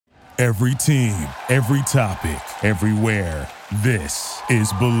Every team, every topic, everywhere. This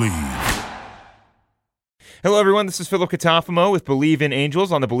is Believe. Hello, everyone. This is Philip Catafamo with Believe in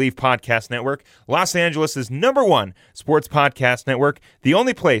Angels on the Believe Podcast Network, Los Angeles' #1 sports podcast network, the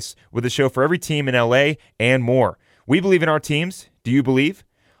only place with a show for every team in LA and more. We believe in our teams. Do you believe?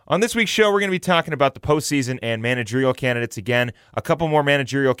 On this week's show, we're going to be talking about the postseason and managerial candidates again. A couple more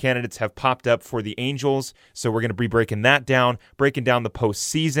managerial candidates have popped up for the Angels, so we're going to be breaking that down, breaking down the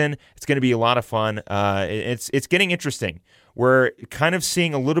postseason. It's going to be a lot of fun. It's getting interesting. We're kind of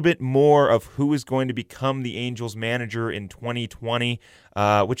seeing a little bit more of who is going to become the Angels manager in 2020,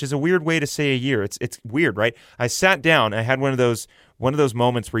 which is a weird way to say a year. It's weird, right? I sat down. I had one of those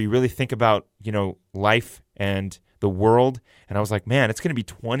moments where you really think about, life and the world, and I was like, man, it's going to be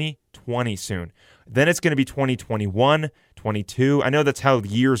 2020 soon. Then it's going to be 2021, 22. I know that's how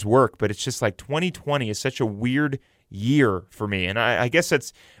years work, but it's just like 2020 is such a weird year for me. And I guess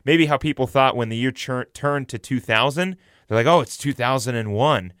that's maybe how people thought when the year turned to 2000. They're like, oh, it's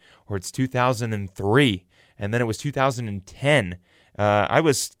 2001 or it's 2003. And then it was 2010. I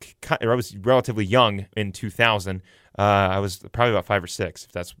was relatively young in 2000. I was probably about 5 or 6.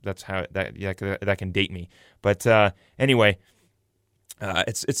 If that's how that can date me. But anyway,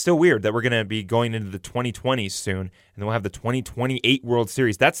 it's still weird that we're going to be going into the 2020s soon, and then we'll have the 2028 World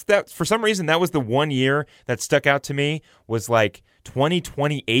Series. That's for some reason that was the one year that stuck out to me, was like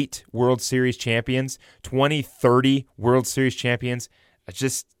 2028 World Series champions, 2030 World Series champions.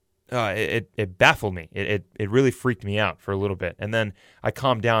 It baffled me. It really freaked me out for a little bit. And then I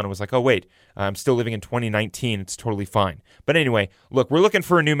calmed down and was like, oh, wait, I'm still living in 2019. It's totally fine. But anyway, look, we're looking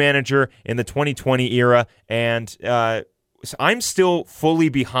for a new manager in the 2020 era, and so I'm still fully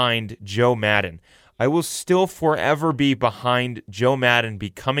behind Joe Maddon. I will still forever be behind Joe Maddon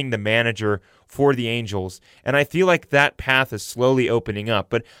becoming the manager for the Angels, and I feel like that path is slowly opening up.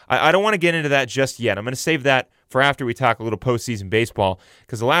 But I don't want to get into that just yet. I'm going to save that for after we talk a little postseason baseball,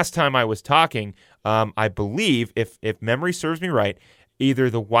 because the last time I was talking, I believe, if memory serves me right, either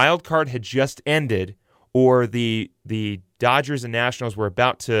the wild card had just ended or the Dodgers and Nationals were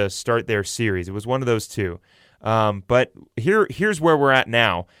about to start their series. It was one of those two. But here's where we're at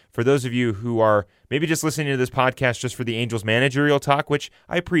now. For those of you who are maybe just listening to this podcast just for the Angels managerial talk, which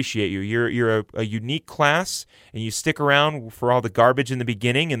I appreciate you. You're a unique class, and you stick around for all the garbage in the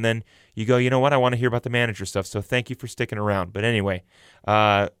beginning, and then you go, you know what, I want to hear about the manager stuff, so thank you for sticking around. But anyway,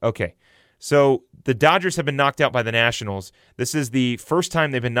 okay. So the Dodgers have been knocked out by the Nationals. This is the first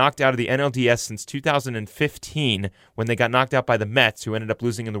time they've been knocked out of the NLDS since 2015, when they got knocked out by the Mets, who ended up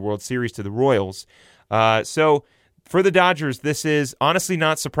losing in the World Series to the Royals. So for the Dodgers, this is honestly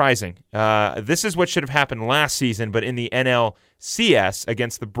not surprising. This is what should have happened last season, but in the NLCS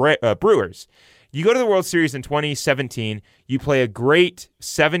against the Brewers. You go to the World Series in 2017, you play a great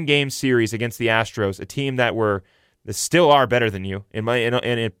 7-game series against the Astros, a team that still are better than you, in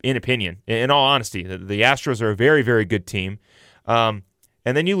opinion. In all honesty, the Astros are a very, very good team. And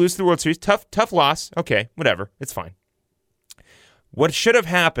then you lose the World Series. Tough loss. Okay, whatever. It's fine. What should have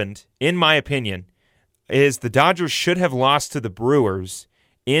happened, in my opinion, is the Dodgers should have lost to the Brewers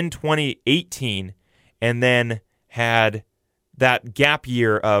in 2018 and then had that gap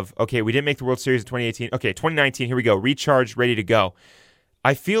year of, okay, we didn't make the World Series in 2018. Okay, 2019, here we go. Recharged, ready to go.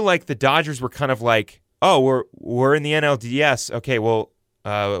 I feel like the Dodgers were kind of like, oh, we're in the NLDS. Okay, well,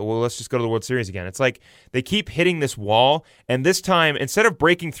 let's just go to the World Series again. It's like they keep hitting this wall, and this time, instead of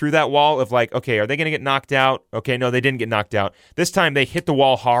breaking through that wall of like, okay, are they going to get knocked out? Okay, no, they didn't get knocked out. This time they hit the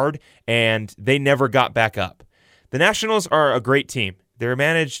wall hard, and they never got back up. The Nationals are a great team. They're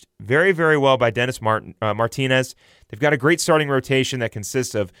managed very, very well by Dennis Martinez. They've got a great starting rotation that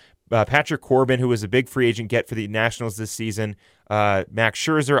consists of Patrick Corbin, who was a big free agent get for the Nationals this season. Max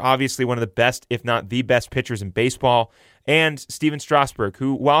Scherzer, obviously one of the best, if not the best pitchers in baseball. And Steven Strasburg,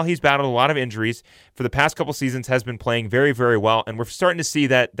 who, while he's battled a lot of injuries, for the past couple seasons has been playing very, very well. And we're starting to see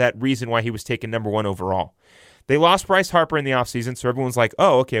that reason why he was taken #1 overall. They lost Bryce Harper in the offseason, so everyone's like,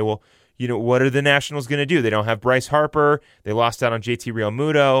 oh, okay, well, what are the Nationals going to do? They don't have Bryce Harper. They lost out on JT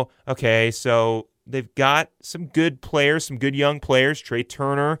Realmuto. Okay, so they've got some good players, some good young players, Trey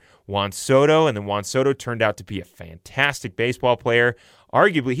Turner, Juan Soto, and then Juan Soto turned out to be a fantastic baseball player.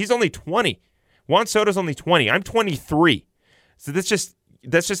 Arguably, he's only 20. Juan Soto's only 20. I'm 23. So that's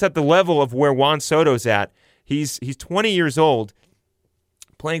just at the level of where Juan Soto's at. He's 20 years old,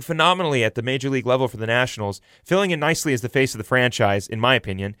 playing phenomenally at the major league level for the Nationals, filling in nicely as the face of the franchise, in my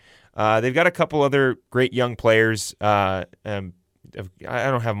opinion. They've got a couple other great young players. I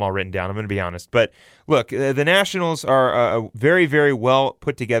don't have them all written down. I'm going to be honest. But look, the Nationals are a very, very well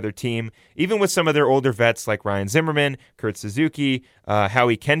put together team, even with some of their older vets like Ryan Zimmerman, Kurt Suzuki,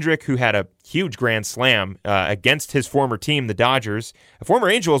 Howie Kendrick, who had a huge grand slam against his former team, the Dodgers, a former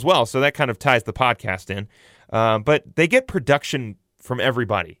Angel as well. So that kind of ties the podcast in. But they get production from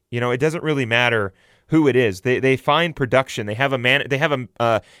everybody. It doesn't really matter who it is. They find production. They have a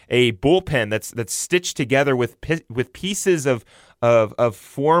bullpen that's stitched together with pieces of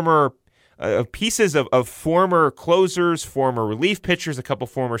former closers, former relief pitchers, a couple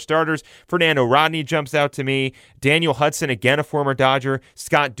former starters. Fernando Rodney jumps out to me. Daniel Hudson, again a former Dodger.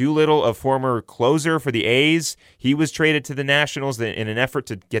 Scott Doolittle, a former closer for the A's. He was traded to the Nationals in an effort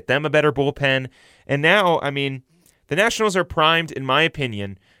to get them a better bullpen. And now, the Nationals are primed, in my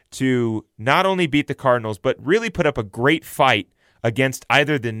opinion, to not only beat the Cardinals, but really put up a great fight against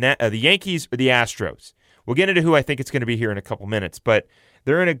either the Yankees or the Astros. We'll get into who I think it's going to be here in a couple minutes, but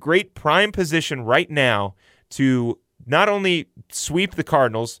they're in a great prime position right now to not only sweep the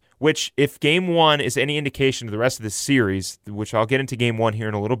Cardinals, which if Game 1 is any indication of the rest of this series, which I'll get into Game 1 here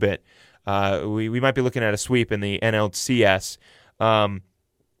in a little bit, we might be looking at a sweep in the NLCS.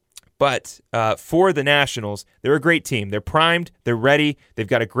 But for the Nationals, they're a great team. They're primed. They're ready. They've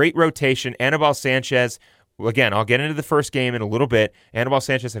got a great rotation. Anibal Sanchez, again, I'll get into the first game in a little bit. Anibal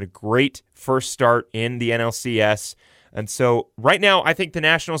Sanchez had a great first start in the NLCS. And so right now, I think the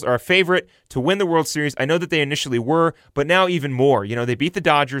Nationals are a favorite to win the World Series. I know that they initially were, but now even more. They beat the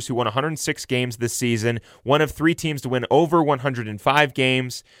Dodgers, who won 106 games this season, one of 3 teams to win over 105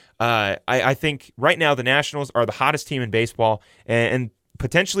 games. I think right now the Nationals are the hottest team in baseball, and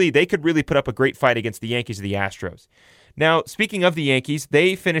potentially they could really put up a great fight against the Yankees or the Astros. Now, speaking of the Yankees,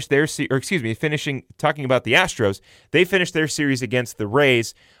 they finished their talking about the Astros, they finished their series against the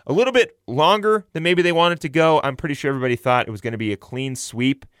Rays a little bit longer than maybe they wanted to go. I'm pretty sure everybody thought it was going to be a clean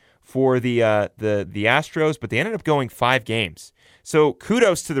sweep for the Astros, but they ended up going 5 games. So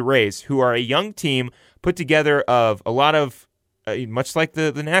kudos to the Rays, who are a young team put together of a lot of, much like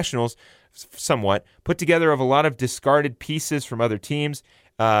the Nationals, somewhat, put together of a lot of discarded pieces from other teams.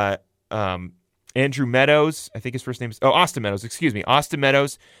 Andrew Meadows, I think his first name is Austin Meadows. Austin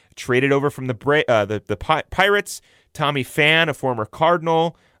Meadows traded over from the Pirates. Tommy Pham, a former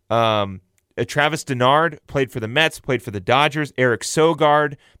Cardinal. Travis Denard played for the Mets, played for the Dodgers. Eric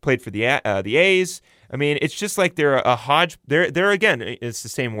Sogard played for the A's. It's just like they're a hodge. They're again, it's the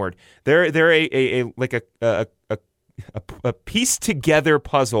same word. They're a piece together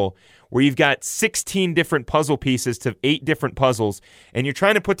puzzle where you've got 16 different puzzle pieces to 8 different puzzles, and you're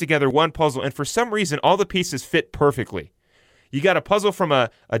trying to put together one puzzle, and for some reason, all the pieces fit perfectly. You got a puzzle from a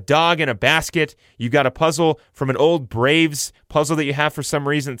dog in a basket. You got a puzzle from an old Braves puzzle that you have for some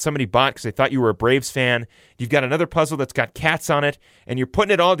reason that somebody bought because they thought you were a Braves fan. You've got another puzzle that's got cats on it, and you're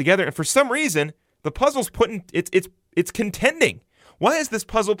putting it all together, and for some reason, the puzzle's it's contending. Why is this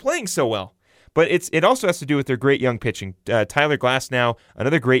puzzle playing so well? But it also has to do with their great young pitching. Tyler Glasnow,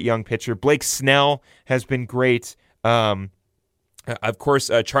 another great young pitcher. Blake Snell has been great. Of course,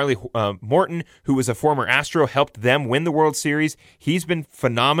 Charlie Morton, who was a former Astro, helped them win the World Series. He's been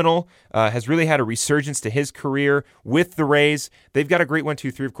phenomenal, has really had a resurgence to his career with the Rays. They've got a great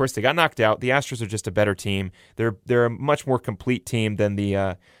 1-2-3. Of course, they got knocked out. The Astros are just a better team. They're a much more complete team than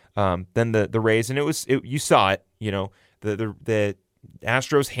the Rays, and you saw it. The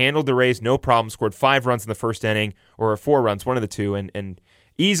Astros handled the Rays no problem, scored 5 runs in the first inning, or 4 runs, one of the two, and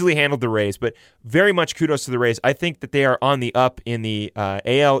easily handled the Rays. But very much kudos to the Rays. I think that they are on the up in the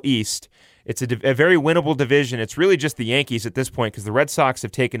AL East. It's a very winnable division. It's really just the Yankees at this point because the Red Sox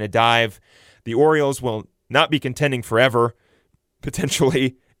have taken a dive. The Orioles will not be contending forever,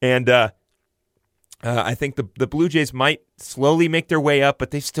 potentially, and I think the Blue Jays might slowly make their way up,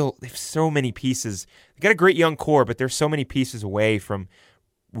 but they've so many pieces. They've got a great young core, but there's so many pieces away from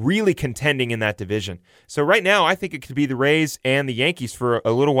really contending in that division. So right now, I think it could be the Rays and the Yankees for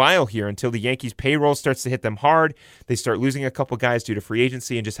a little while here until the Yankees' payroll starts to hit them hard. They start losing a couple guys due to free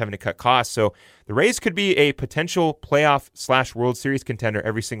agency and just having to cut costs. So the Rays could be a potential playoff/World Series contender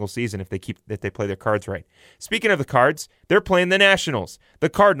every single season if they play their cards right. Speaking of the cards, they're playing the Nationals, the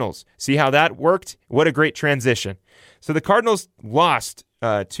Cardinals. See how that worked? What a great transition. So the Cardinals lost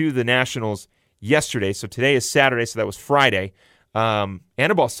to the Nationals yesterday. So today is Saturday, so that was Friday.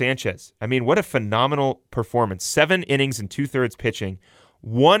 Anibal Sanchez, what a phenomenal performance. 7 innings and 2/3 pitching,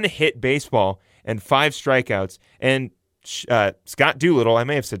 1 hit baseball, and 5 strikeouts. And Scott Doolittle, I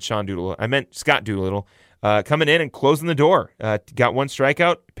may have said Sean Doolittle, I meant Scott Doolittle, coming in and closing the door. Got 1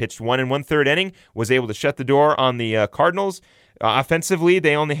 strikeout, pitched 1 1/3 inning, was able to shut the door on the Cardinals. Offensively,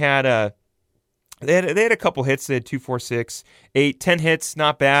 they only had They had a couple hits. They had 2, 4, 6, 8, 10 hits.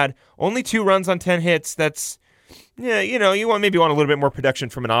 Not bad. Only 2 runs on 10 hits. That's, yeah, you want a little bit more production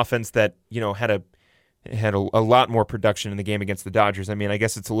from an offense that, had a lot more production in the game against the Dodgers. I mean, I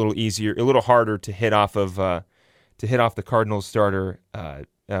guess it's a little harder to hit off the Cardinals starter,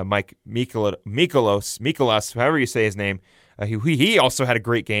 Mike Mikolas, however you say his name. He also had a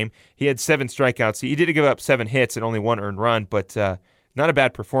great game. He had 7 strikeouts. He did give up 7 hits and only 1 earned run, but not a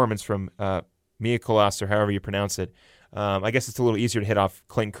bad performance from Mikolas, or however you pronounce it. I guess it's a little easier to hit off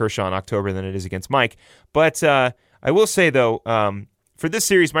Clayton Kershaw in October than it is against Mike. But I will say, though, for this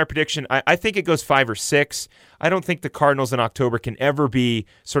series, my prediction, I think it goes 5 or 6. I don't think the Cardinals in October can ever be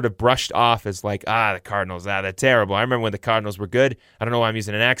sort of brushed off as like, the Cardinals, they're terrible. I remember when the Cardinals were good. I don't know why I'm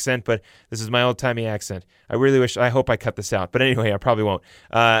using an accent, but this is my old-timey accent. I hope I cut this out. But anyway, I probably won't.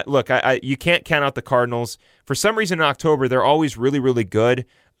 Look, you can't count out the Cardinals. For some reason in October, they're always really, really good.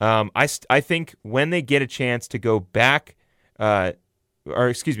 I think when they get a chance to go back, they're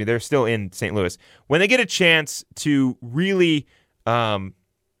still in St. Louis. When they get a chance to really...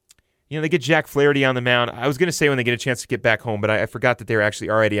 they get Jack Flaherty on the mound. I was going to say when they get a chance to get back home, but I forgot that they're actually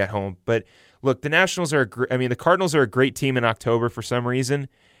already at home. But look, the the Cardinals are a great team in October for some reason,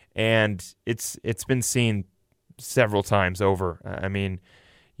 and it's been seen several times over.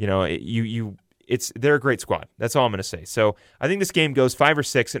 They're a great squad. That's all I'm going to say. So I think this game goes 5 or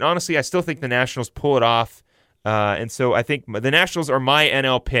 6, and honestly, I still think the Nationals pull it off. And so I think the Nationals are my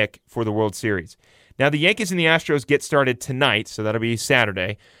NL pick for the World Series. Now, the Yankees and the Astros get started tonight, so that'll be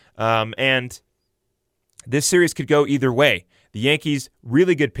Saturday. And this series could go either way. The Yankees,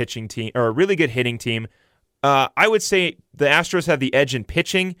 really good pitching team, or a really good hitting team. I would say the Astros have the edge in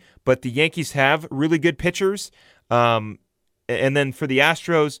pitching, but the Yankees have really good pitchers. And then for the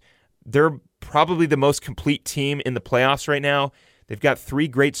Astros, they're probably the most complete team in the playoffs right now. They've got 3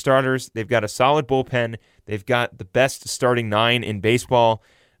 great starters. They've got a solid bullpen. They've got the best starting 9 in baseball.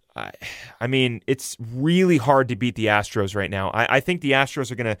 It's really hard to beat the Astros right now. I think the Astros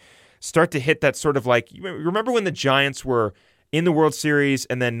are going to start to hit that sort of like, you remember when the Giants were in the World Series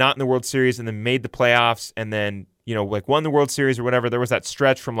and then not in the World Series and then made the playoffs and then, won the World Series or whatever. There was that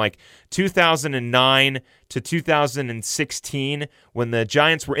stretch from like 2009 to 2016 when the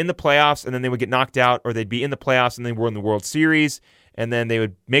Giants were in the playoffs and then they would get knocked out, or they'd be in the playoffs and they were in the World Series and then they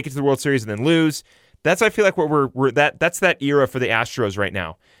would make it to the World Series and then lose. I feel like that's that era for the Astros right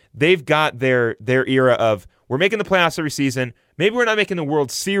now. They've got their era of, we're making the playoffs every season. Maybe we're not making the World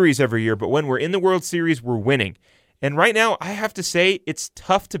Series every year, but when we're in the World Series, we're winning. And right now, I have to say, it's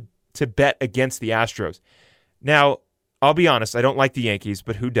tough to bet against the Astros. Now, I'll be honest, I don't like the Yankees,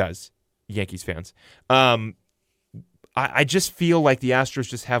 but who does? Yankees fans. I just feel like the Astros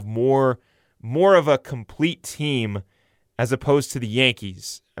just have more of a complete team as opposed to the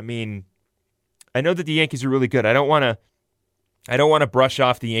Yankees. I mean, I know that the Yankees are really good. I don't want to brush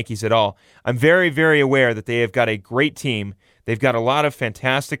off the Yankees at all. I'm very, very aware that they have got a great team. They've got a lot of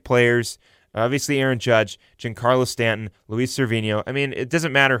fantastic players. Obviously, Aaron Judge, Giancarlo Stanton, Luis Cervinho. I mean, it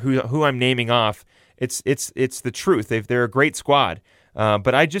doesn't matter who I'm naming off. It's the truth. They're a great squad.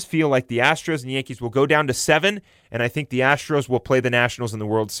 But I just feel like the Astros and the Yankees will go down to 7, and I think the Astros will play the Nationals in the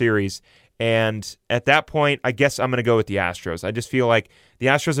World Series. And at that point, I guess I'm going to go with the Astros. I just feel like the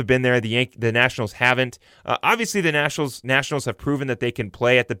Astros have been there. The Nationals haven't. Obviously, the Nationals have proven that they can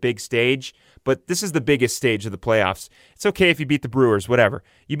play at the big stage, but this is the biggest stage of the playoffs. It's okay if you beat the Brewers, whatever.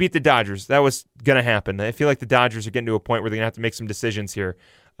 You beat the Dodgers. That was going to happen. I feel like the Dodgers are getting to a point where they're going to have to make some decisions here.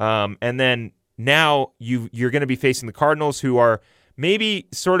 And then now you're going to be facing the Cardinals, who are maybe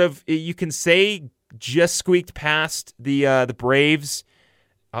sort of, you can say, just squeaked past the Braves.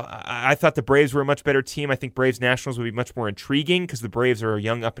 I thought the Braves were a much better team. I think Braves-Nationals would be much more intriguing because the Braves are a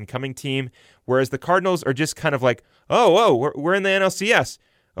young up-and-coming team, whereas the Cardinals are just kind of like, we're in the NLCS.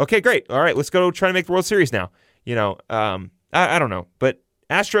 Okay, great. All right, let's go try to make the World Series now. I don't know. But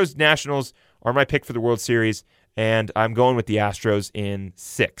Astros-Nationals are my pick for the World Series, and I'm going with the Astros in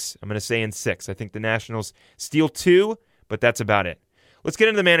 6. I'm going to say in 6. I think the Nationals steal 2, but that's about it. Let's get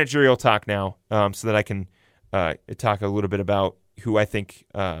into the managerial talk now so that I can talk a little bit about who I think,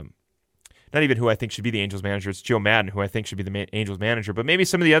 not even who I think should be the Angels manager. It's Joe Maddon, who I think should be the Angels manager, but maybe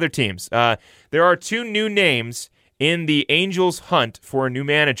some of the other teams. There are 2 new names in the Angels hunt for a new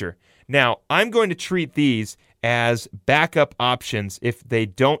manager. Now, I'm going to treat these as backup options if they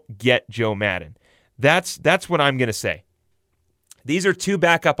don't get Joe Maddon. That's what I'm going to say. These are 2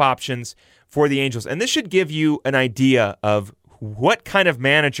 backup options for the Angels, and this should give you an idea of what kind of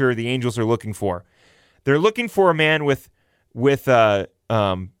manager the Angels are looking for. They're looking for a man with an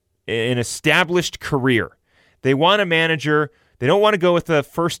established career. They want a manager they don't want to go with a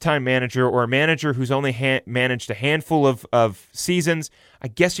first-time manager or a manager who's only managed a handful of seasons. I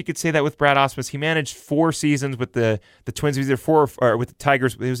guess you could say that with Brad Ausmus. He managed 4 seasons with the Twins. It was either or with the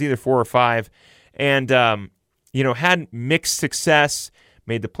Tigers. It was either 4 or 5, and had mixed success.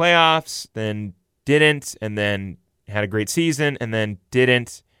 Made the playoffs, then didn't, and then had a great season, and then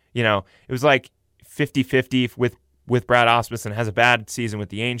didn't. It was like 50-50 with Brad Ausmus, and has a bad season with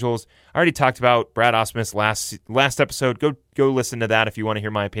the Angels. I already talked about Brad Ausmus last episode. Go listen to that if you want to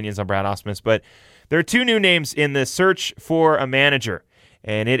hear my opinions on Brad Ausmus. But there are 2 new names in the search for a manager,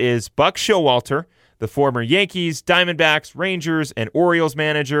 and it is Buck Showalter, the former Yankees, Diamondbacks, Rangers, and Orioles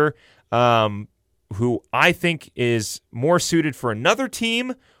manager, who I think is more suited for another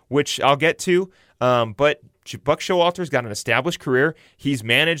team, which I'll get to. But Buck Showalter's got an established career. He's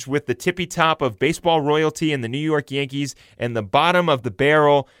managed with the tippy top of baseball royalty in the New York Yankees and the bottom of the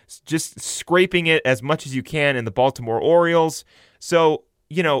barrel, just scraping it as much as you can in the Baltimore Orioles. So,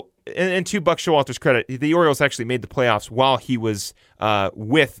 and to Buck Showalter's credit, the Orioles actually made the playoffs while he was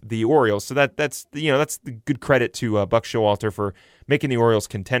with the Orioles. So that's the good credit to Buck Showalter for making the Orioles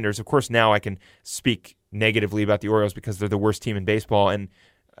contenders. Of course, now I can speak negatively about the Orioles because they're the worst team in baseball, and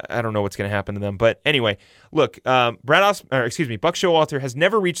I don't know what's going to happen to them. But anyway, look, Buck Showalter has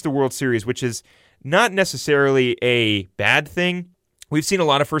never reached the World Series, which is not necessarily a bad thing. We've seen a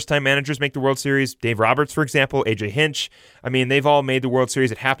lot of first-time managers make the World Series. Dave Roberts, for example, AJ Hinch. I mean, they've all made the World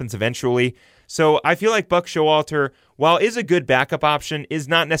Series. It happens eventually. So I feel like Buck Showalter, while is a good backup option, is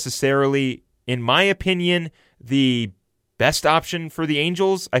not necessarily, in my opinion, the best option for the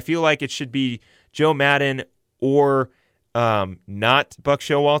Angels. I feel like it should be Joe Maddon or not Buck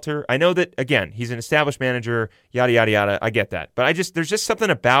Showalter. I know that, again, he's an established manager, yada, yada, yada. I get that. But there's just something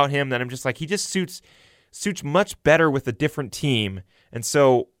about him that I'm just like, he just suits much better with a different team. And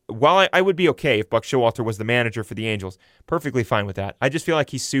so while I would be okay if Buck Showalter was the manager for the Angels, perfectly fine with that. I just feel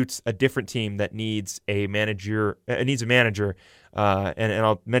like he suits a different team that needs a manager, and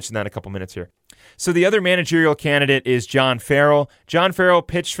I'll mention that in a couple minutes here. So the other managerial candidate is John Farrell. John Farrell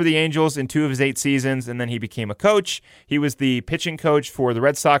pitched for the Angels in 2 of his 8 seasons, and then he became a coach. He was the pitching coach for the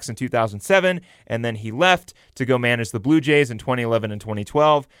Red Sox in 2007, and then he left to go manage the Blue Jays in 2011 and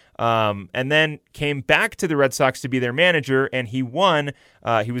 2012, and then came back to the Red Sox to be their manager, and he won.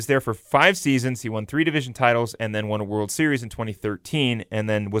 He was there for 5 seasons. He won 3 division titles and then won a World Series in 2013, and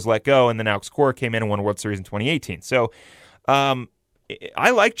then was let go, and then Alex Cora came in and won a World Series in 2018. So I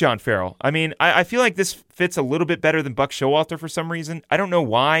like John Farrell. I mean, I feel like this fits a little bit better than Buck Showalter for some reason. I don't know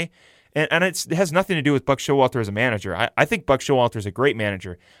why. And it has nothing to do with Buck Showalter as a manager. I think Buck Showalter is a great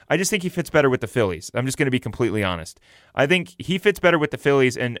manager. I just think he fits better with the Phillies. I'm just going to be completely honest. I think he fits better with the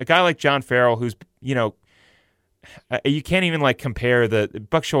Phillies. And a guy like John Farrell, who's, you can't even compare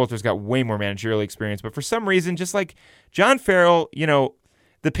Buck Showalter's got way more managerial experience. But for some reason, just like John Farrell,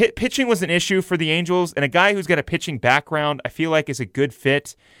 the pitching was an issue for the Angels, and a guy who's got a pitching background, I feel like, is a good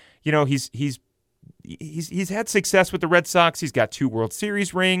fit. He's had success with the Red Sox. He's got 2 World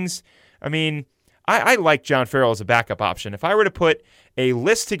Series rings. I mean, I like John Farrell as a backup option. If I were to put a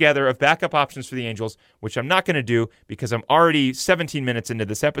list together of backup options for the Angels, which I'm not going to do because I'm already 17 minutes into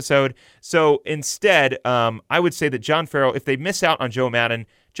this episode, so instead, I would say that John Farrell, if they miss out on Joe Maddon,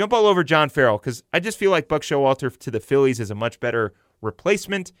 jump all over John Farrell, because I just feel like Buck Showalter to the Phillies is a much better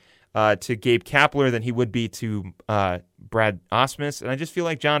replacement to Gabe Kapler than he would be to Brad Ausmus, and I just feel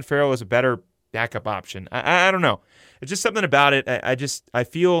like John Farrell is a better backup option. I don't know. It's just something about it. I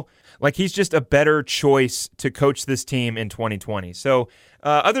feel like he's just a better choice to coach this team in 2020. So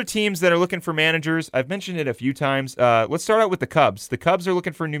other teams that are looking for managers, I've mentioned it a few times. Let's start out with the Cubs. The Cubs are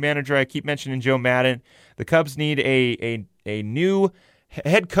looking for a new manager. I keep mentioning Joe Maddon. The Cubs need a new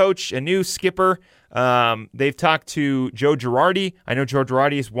head coach, a new skipper. They've talked to Joe Girardi. I know Joe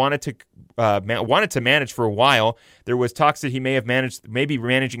Girardi has wanted to manage for a while. There was talks that he may have maybe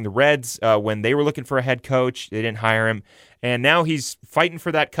managing the Reds when they were looking for a head coach. They didn't hire him, and now he's fighting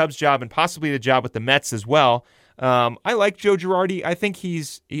for that Cubs job and possibly the job with the Mets as well. I like Joe Girardi. I think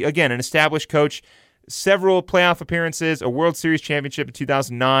he's again an established coach. Several playoff appearances, a World Series championship in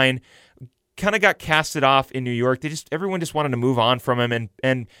 2009. Kind of got casted off in New York. Everyone just wanted to move on from him,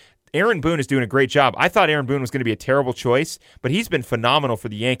 and Aaron Boone is doing a great job. I thought Aaron Boone was going to be a terrible choice, but he's been phenomenal for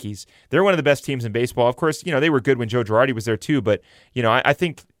the Yankees. They're one of the best teams in baseball. Of course, they were good when Joe Girardi was there too, but I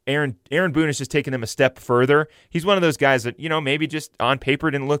think Aaron Boone is just taking them a step further. He's one of those guys that, maybe just on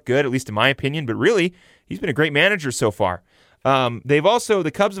paper didn't look good, at least in my opinion, but really, he's been a great manager so far.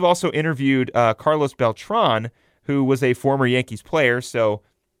 The Cubs have also interviewed Carlos Beltran, who was a former Yankees player, so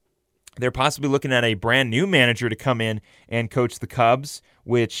they're possibly looking at a brand new manager to come in and coach the Cubs,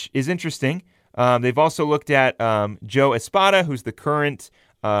 which is interesting. They've also looked at Joe Espada, who's the current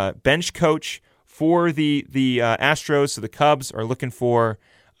bench coach for the Astros. So the Cubs are looking for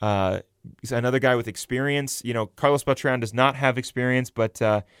another guy with experience. Carlos Beltran does not have experience, but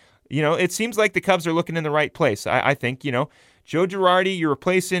it seems like the Cubs are looking in the right place. I think Joe Girardi, you're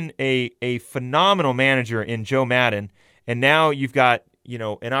replacing a phenomenal manager in Joe Maddon, and now you've got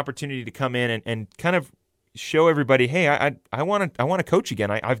an opportunity to come in and kind of show everybody, hey, I want to coach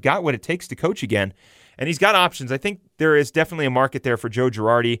again. I've got what it takes to coach again, and he's got options. I think there is definitely a market there for Joe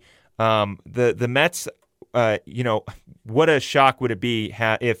Girardi. The Mets, what a shock would it be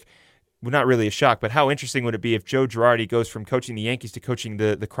if. Well, not really a shock, but how interesting would it be if Joe Girardi goes from coaching the Yankees to coaching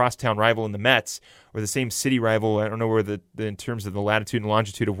the crosstown rival in the Mets, or the same city rival? I don't know where in terms of the latitude and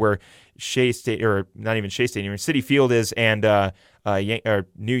longitude of where Shea State, or not even Shea Stadium, Citi Field is, and or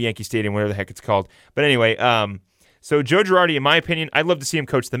New Yankee Stadium, whatever the heck it's called. But anyway, so Joe Girardi, in my opinion, I'd love to see him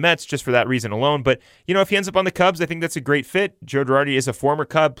coach the Mets just for that reason alone. But if he ends up on the Cubs, I think that's a great fit. Joe Girardi is a former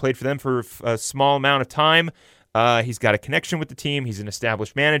Cub, played for them for a small amount of time. He's got a connection with the team. He's an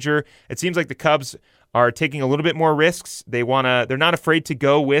established manager. It seems like the Cubs are taking a little bit more risks. They're not afraid to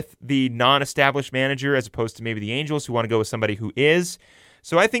go with the non-established manager as opposed to maybe the Angels, who want to go with somebody who is.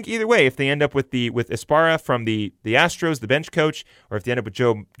 So I think either way, if they end up with Esparra from the Astros, the bench coach, or if they end up with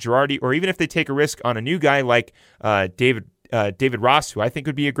Joe Girardi, or even if they take a risk on a new guy like David Ross, who I think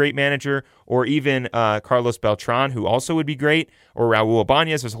would be a great manager, or even Carlos Beltran, who also would be great, or Raul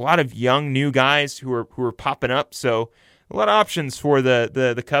Ibanez. There's a lot of young new guys who are popping up, so a lot of options for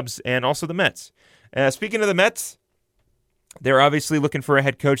the Cubs and also the Mets. Speaking of the Mets, they're obviously looking for a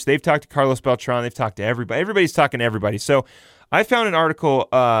head coach. They've talked to Carlos Beltran. They've talked to everybody. Everybody's talking to everybody. So I found an article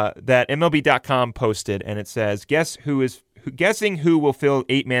that MLB.com posted, and it says, guessing who will fill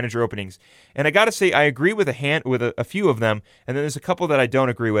 8 manager openings. And I got to say, I agree with a few of them, and then there's a couple that I don't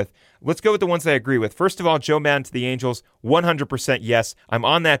agree with. Let's go with the ones I agree with. First of all, Joe Maddon to the Angels, 100% yes. I'm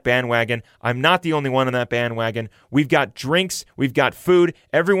on that bandwagon. I'm not the only one on that bandwagon. We've got drinks. We've got food.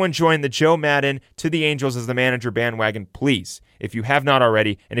 Everyone join the Joe Maddon to the Angels as the manager bandwagon, please, if you have not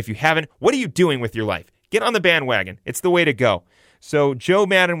already. And if you haven't, what are you doing with your life? Get on the bandwagon. It's the way to go. So Joe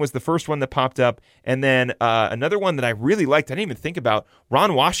Maddon was the first one that popped up. And then another one that I really liked, I didn't even think about,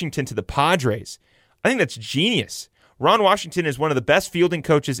 Ron Washington to the Padres. I think that's genius. Ron Washington is one of the best fielding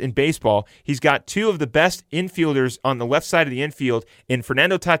coaches in baseball. He's got 2 of the best infielders on the left side of the infield in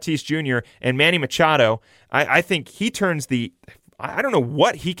Fernando Tatis Jr. and Manny Machado. I think he turns I don't know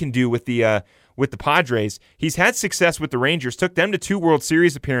what he can do with the Padres. He's had success with the Rangers, took them to 2 World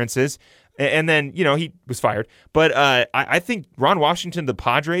Series appearances. And then, he was fired. But I think Ron Washington, the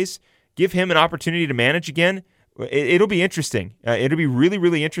Padres, give him an opportunity to manage again. It'll be interesting. It'll be really,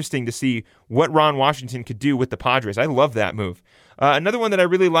 really interesting to see what Ron Washington could do with the Padres. I love that move. Another one that I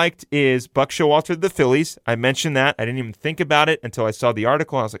really liked is Buck Showalter to the Phillies. I mentioned that. I didn't even think about it until I saw the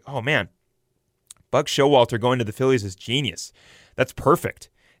article. I was like, oh, man, Buck Showalter going to the Phillies is genius. That's perfect.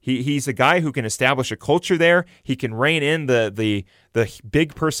 He's a guy who can establish a culture there. He can rein in the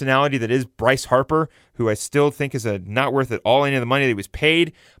big personality that is Bryce Harper, who I still think is not worth it all any of the money that he was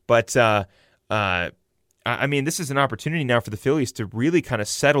paid. But I mean, this is an opportunity now for the Phillies to really kind of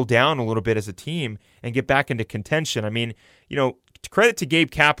settle down a little bit as a team and get back into contention. I mean, credit to Gabe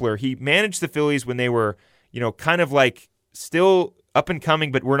Kapler. He managed the Phillies when they were, kind of like still up and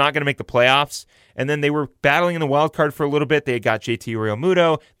coming, but we're not going to make the playoffs. And then they were battling in the wild card for a little bit. They got JT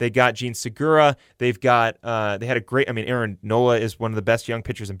Realmuto. They got Gene Segura. They've got, they had a great, Aaron Nola is one of the best young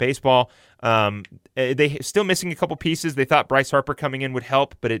pitchers in baseball. They still missing a couple pieces. They thought Bryce Harper coming in would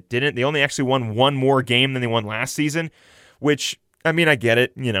help, but it didn't. They only actually won 1 more game than they won last season, which, I get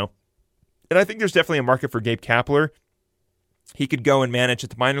it, And I think there's definitely a market for Gabe Kapler. He could go and manage at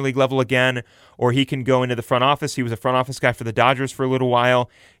the minor league level again, or he can go into the front office. He was a front office guy for the Dodgers for a little while.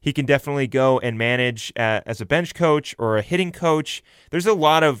 He can definitely go and manage as a bench coach or a hitting coach. There's a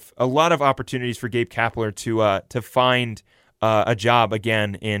lot of opportunities for Gabe Kapler to find a job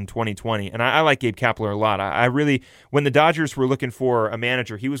again in 2020. And I like Gabe Kapler a lot. I really, when the Dodgers were looking for a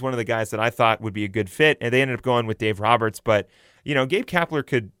manager, he was one of the guys that I thought would be a good fit, and they ended up going with Dave Roberts. But Gabe Kapler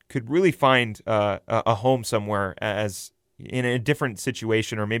could really find a home somewhere as in a different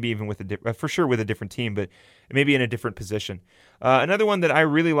situation, or maybe even with for sure with a different team, but maybe in a different position. Another one that I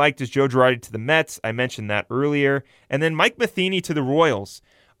really liked is Joe Girardi to the Mets. I mentioned that earlier. And then Mike Matheny to the Royals.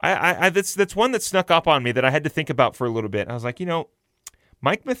 That's one that snuck up on me that I had to think about for a little bit. I was like,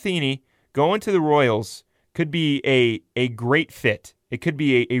 Mike Matheny going to the Royals could be a great fit. It could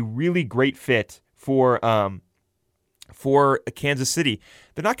be a really great fit for Kansas City.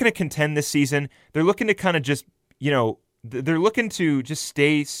 They're not going to contend this season. They're looking to kind of just, they're looking to just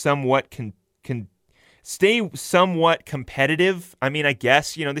stay somewhat stay somewhat competitive. I mean, I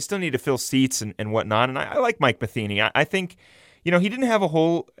guess, they still need to fill seats and whatnot. And I like Mike Matheny. I think, he didn't have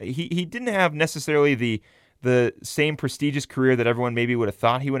he didn't have necessarily the same prestigious career that everyone maybe would have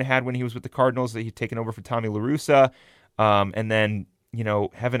thought he would have had when he was with the Cardinals, that he'd taken over for Tommy La Russa. And then,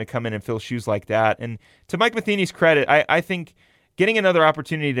 having to come in and fill shoes like that. And to Mike Matheny's credit, I think getting another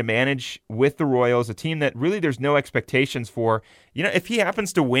opportunity to manage with the Royals, a team that really there's no expectations for, if he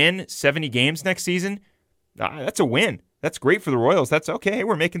happens to win 70 games next season, that's a win. That's great for the Royals. That's okay.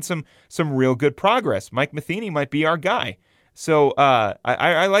 We're making some real good progress. Mike Matheny might be our guy. So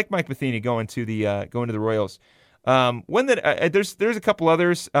I like Mike Matheny going to the Royals. There's a couple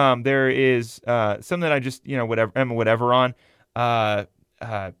others. There is some that I just whatever on.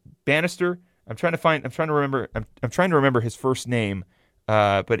 Bannister. I'm trying to remember his first name.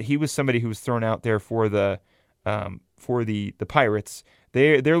 But he was somebody who was thrown out there for the Pirates.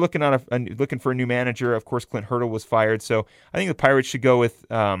 They're looking for a new manager. Of course, Clint Hurdle was fired, so I think the Pirates should go with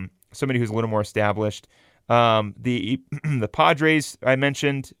somebody who's a little more established. The Padres I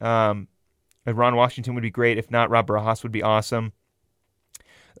mentioned, Ron Washington would be great. If not, Rob Barajas would be awesome.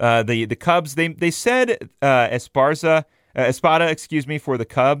 The Cubs, they said Espada, for the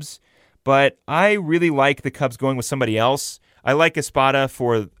Cubs, but I really like the Cubs going with somebody else. I like Espada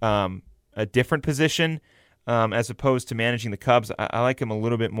for a different position. As opposed to managing the Cubs, I like him a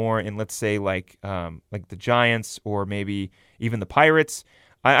little bit more in, let's say, like the Giants or maybe even the Pirates.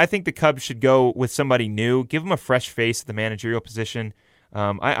 I think the Cubs should go with somebody new, give them a fresh face at the managerial position.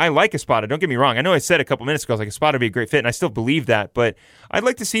 I like Espada. Don't get me wrong. I know I said a couple minutes ago I was like Espada would be a great fit, and I still believe that. But I'd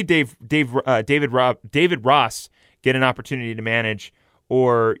like to see David Ross get an opportunity to manage,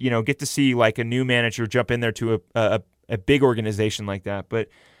 or get to see like a new manager jump in there to a big organization like that. But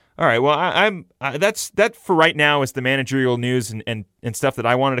all right, well, that for right now is the managerial news and stuff that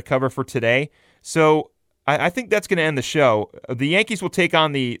I wanted to cover for today. So I think that's going to end the show. The Yankees will take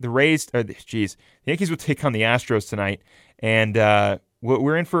on the Yankees will take on the Astros tonight, and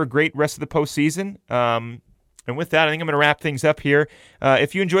we're in for a great rest of the postseason. And with that, I think I'm going to wrap things up here.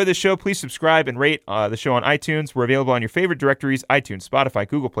 If you enjoy this show, please subscribe and rate the show on iTunes. We're available on your favorite directories: iTunes, Spotify,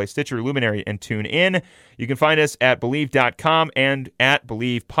 Google Play, Stitcher, Luminary, and TuneIn. You can find us at Believe.com and at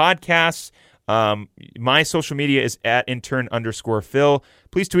Believe Podcasts. My social media is at intern_Phil.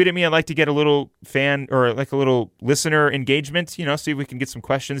 Please tweet at me. I'd like to get a little fan or like a little listener engagement, see if we can get some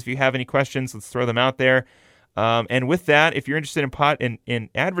questions. If you have any questions, let's throw them out there. And with that, if you're interested in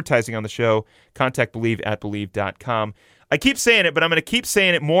advertising on the show, contact Believe at Believe.com. I keep saying it, but I'm going to keep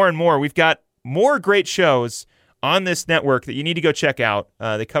saying it more and more. We've got more great shows on this network that you need to go check out.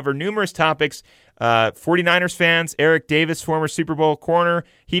 They cover numerous topics. 49ers fans, Eric Davis, former Super Bowl corner,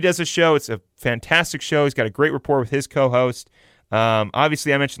 he does a show. It's a fantastic show. He's got a great rapport with his co-host.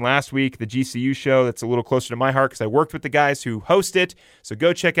 Obviously, I mentioned last week the GCU show. That's a little closer to my heart because I worked with the guys who host it. So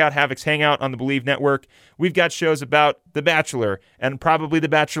go check out Havoc's Hangout on the Believe Network. We've got shows about The Bachelor and probably The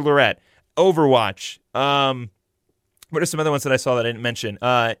Bachelorette, Overwatch. What are some other ones that I saw that I didn't mention?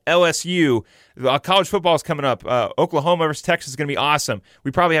 LSU. College football is coming up. Oklahoma versus Texas is going to be awesome.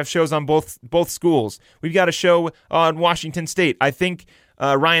 We probably have shows on both schools. We've got a show on Washington State. I think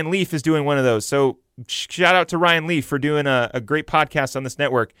Ryan Leaf is doing one of those. So shout out to Ryan Leaf for doing a great podcast on this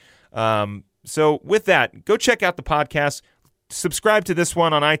network. So with that, go check out the podcast. Subscribe to this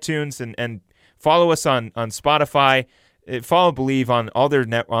one on iTunes and follow us on Spotify. Follow Believe on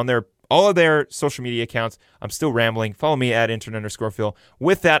all of their social media accounts. I'm still rambling. Follow me at intern_Phil.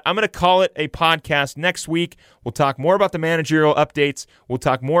 With that, I'm going to call it a podcast next week. We'll talk more about the managerial updates. We'll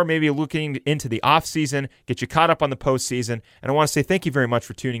talk more maybe looking into the offseason, get you caught up on the postseason. And I want to say thank you very much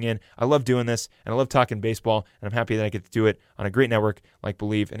for tuning in. I love doing this, and I love talking baseball, and I'm happy that I get to do it on a great network like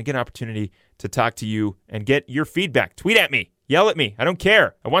Believe and get an opportunity to talk to you and get your feedback. Tweet at me. Yell at me. I don't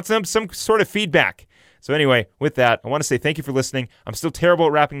care. I want some sort of feedback. So anyway, with that, I want to say thank you for listening. I'm still terrible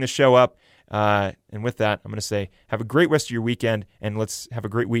at wrapping this show up. And with that, I'm going to say have a great rest of your weekend, and let's have a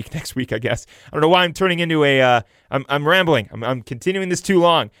great week next week, I guess. I don't know why I'm turning into I'm rambling. I'm continuing this too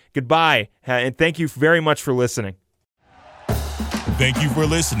long. Goodbye, and thank you very much for listening. Thank you for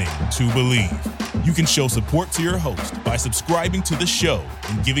listening to Believe. You can show support to your host by subscribing to the show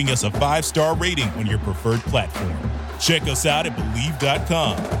and giving us a 5-star rating on your preferred platform. Check us out at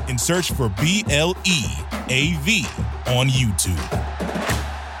Believe.com and search for BLEAV on YouTube.